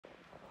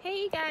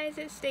Hey guys,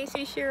 it's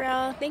Stacy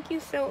Sherelle. Thank you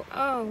so.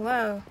 Oh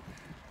wow,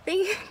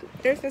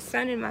 there's the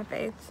sun in my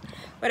face.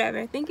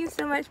 Whatever. Thank you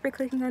so much for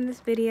clicking on this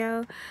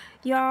video,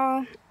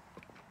 y'all.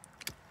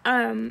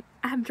 I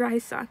have dry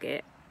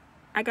socket.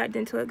 I got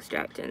dental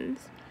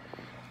extractions.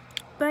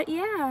 But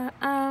yeah.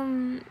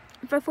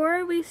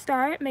 Before we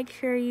start, make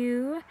sure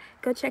you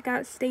go check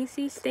out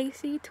Stacy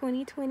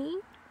 2020.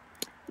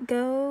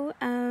 Go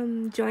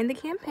join the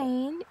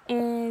campaign,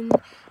 and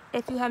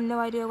if you have no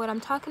idea what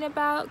I'm talking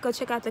about, go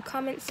check out the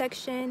comment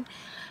section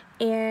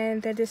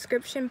and the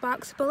description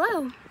box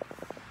below.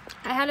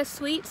 I had a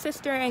sweet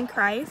sister in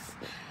Christ.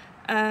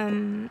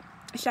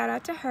 Shout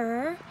out to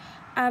her.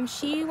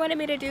 She wanted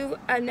me to do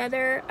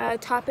another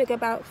topic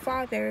about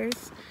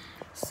fathers.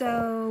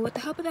 So with the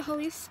help of the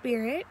Holy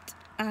Spirit,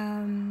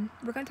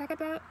 we're going to talk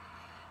about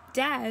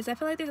dads. I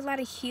feel like there's a lot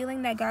of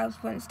healing that God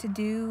wants to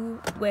do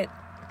with...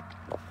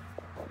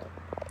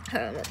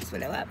 Hold on, let this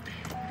window up.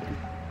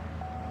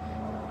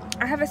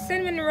 I have a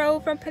cinnamon roll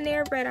from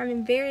Panera Bread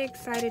I'm very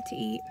excited to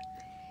eat.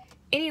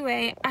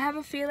 Anyway, I have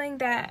a feeling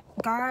that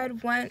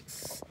God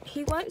wants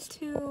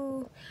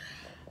to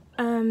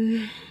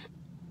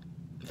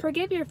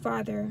forgive your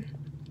father.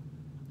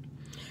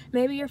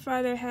 Maybe your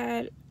father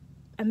had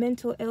a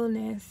mental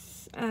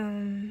illness.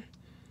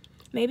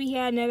 Maybe he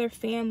had another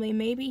family.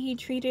 Maybe he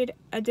treated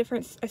a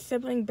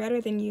sibling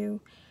better than you.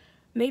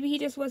 Maybe he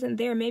just wasn't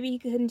there. Maybe he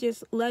couldn't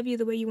just love you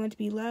the way you want to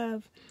be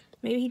loved.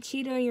 Maybe he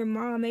cheated on your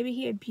mom. Maybe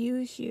he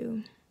abused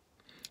you.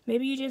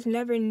 Maybe you just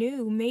never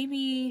knew.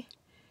 Maybe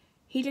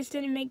he just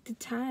didn't make the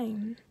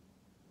time.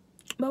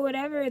 But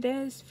whatever it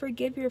is,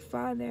 forgive your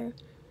father.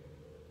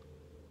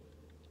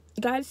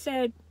 God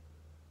said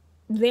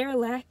they're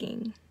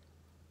lacking.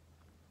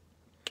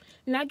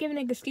 Not giving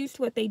an excuse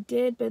to what they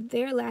did, but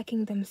they're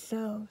lacking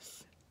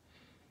themselves.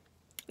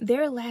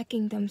 They're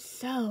lacking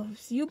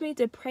themselves. You need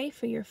to pray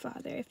for your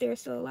father if they're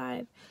still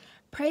alive.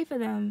 Pray for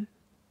them.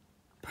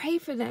 Pray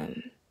for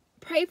them.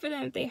 Pray for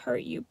them if they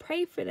hurt you.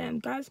 Pray for them.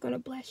 God's going to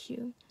bless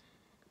you.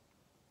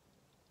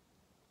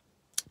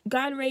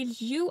 God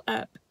raised you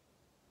up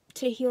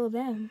to heal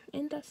them.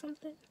 Isn't that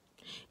something?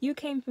 You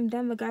came from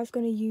them, but God's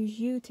going to use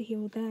you to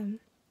heal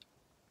them.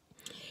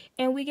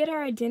 And we get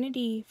our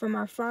identity from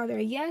our father.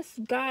 Yes,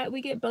 God,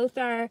 we get both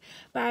but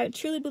I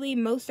truly believe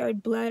most of our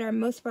blood,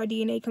 most of our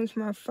DNA comes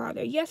from our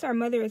father. Yes, our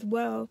mother as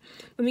well.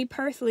 But me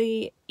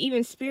personally,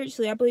 even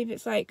spiritually, I believe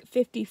it's like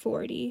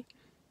 50-40.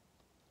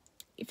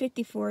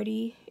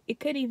 50-40. It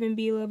could even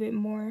be a little bit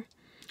more.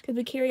 Because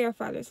we carry our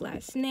father's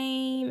last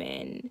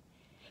name.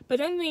 But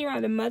don't get me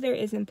wrong, the mother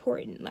is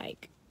important.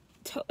 Like,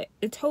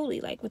 totally,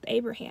 like with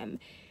Abraham.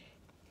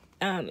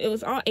 It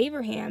was all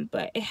Abraham,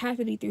 but it had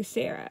to be through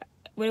Sarah.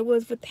 When it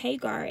was with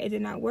Hagar, it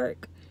did not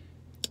work.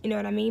 You know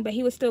what I mean? But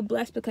he was still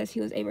blessed because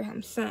he was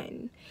Abraham's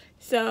son.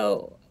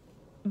 So,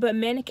 but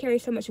men carry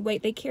so much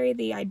weight. They carry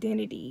the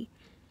identity.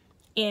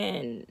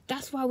 And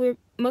that's why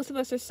most of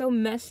us are so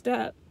messed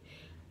up.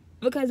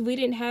 Because we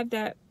didn't have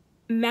that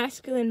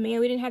masculine man.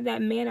 We didn't have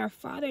that man, our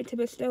father, to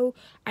bestow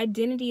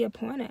identity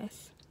upon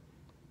us.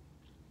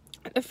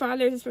 The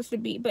fathers are supposed to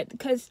be, but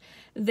because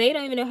they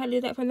don't even know how to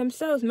do that for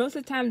themselves. Most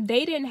of the time,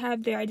 they didn't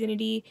have their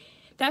identity.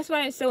 That's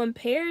why it's so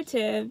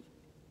imperative,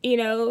 you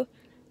know,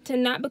 to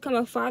not become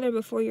a father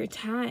before your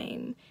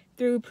time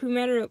through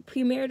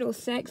premarital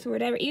sex or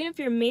whatever. Even if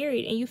you're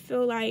married and you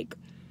feel like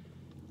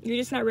you're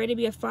just not ready to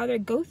be a father,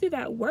 go through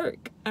that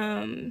work,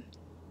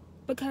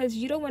 because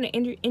you don't want to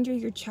injure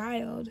your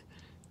child,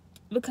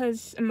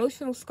 because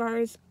emotional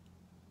scars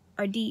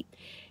are deep.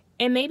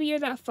 And maybe you're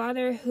that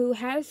father who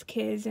has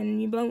kids and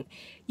maybe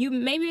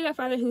you're that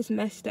father who's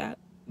messed up.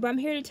 But I'm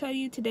here to tell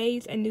you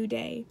today's a new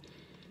day.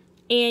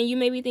 And you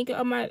may be thinking,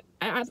 oh,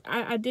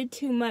 I did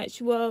too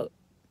much. Well,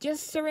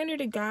 just surrender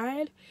to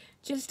God.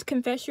 Just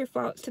confess your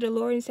faults to the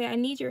Lord and say, I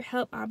need your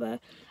help, Abba.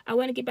 I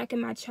want to get back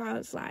in my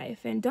child's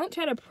life. And don't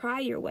try to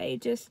pry your way.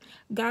 Just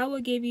God will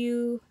give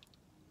you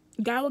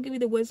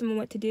the wisdom on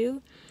what to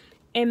do.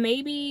 And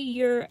maybe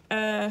you're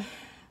no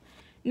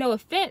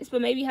offense,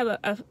 but maybe you have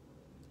a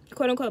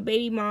quote-unquote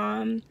baby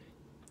mom,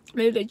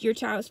 maybe that your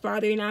child's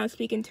father, you're not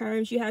speaking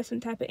terms, you have some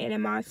type of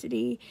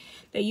animosity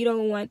that you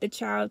don't want the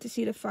child to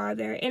see the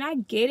father. And I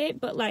get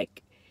it, but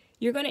like,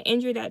 you're going to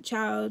injure that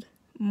child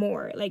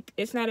more. Like,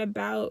 it's not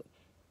about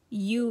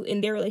you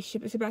and their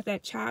relationship, it's about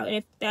that child. And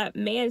if that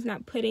man's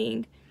not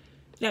putting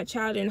that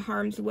child in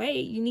harm's way,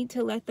 you need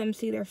to let them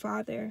see their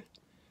father.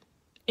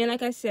 And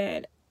like I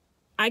said,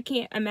 I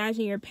can't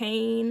imagine your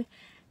pain.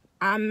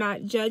 I'm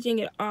not judging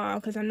at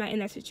all because I'm not in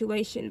that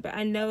situation, but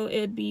I know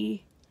it'd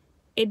be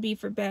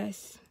for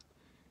best.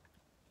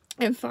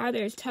 And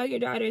fathers, tell your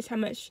daughters how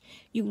much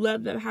you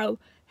love them, how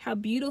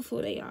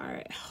beautiful they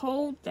are.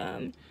 Hold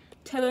them.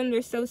 Tell them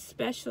they're so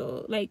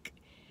special. Like,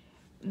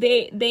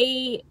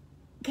 because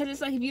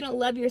it's like, if you don't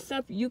love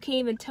yourself, you can't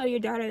even tell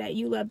your daughter that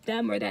you love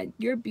them or that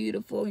you're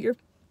beautiful,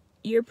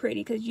 you're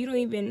pretty, because you don't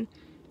even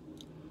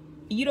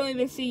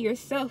see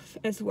yourself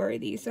as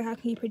worthy. So how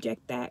can you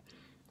project that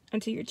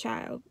onto your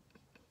child?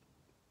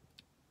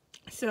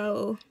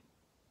 So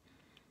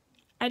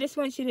I just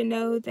want you to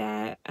know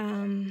that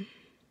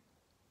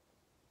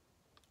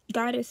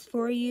God is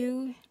for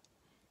you.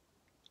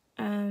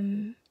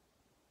 You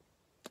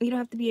don't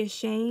have to be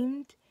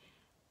ashamed.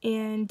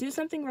 And do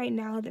something right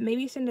now that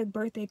maybe send a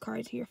birthday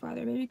card to your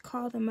father. Maybe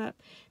call them up.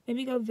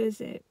 Maybe go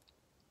visit.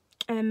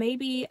 And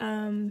maybe,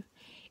 and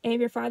if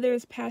your father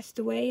has passed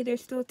away,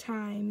 there's still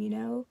time, you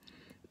know?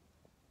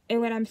 And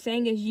what I'm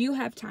saying is you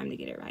have time to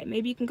get it right.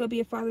 Maybe you can go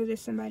be a father to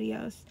somebody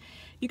else.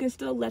 You can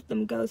still let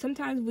them go.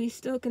 Sometimes we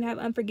still can have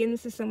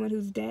unforgiveness to someone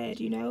who's dead,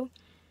 you know?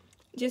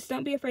 Just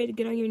don't be afraid to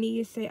get on your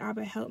knees, say,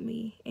 Abba, help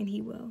me, and he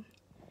will.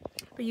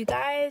 For you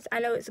guys, I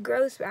know it's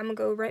gross, but I'm going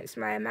to go rinse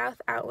my mouth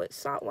out with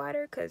salt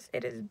water because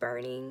it is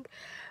burning.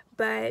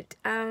 But,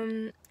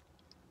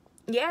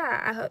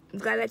 yeah,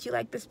 glad that you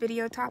liked this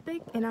video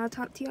topic, and I'll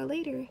talk to y'all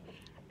later.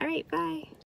 All right, bye.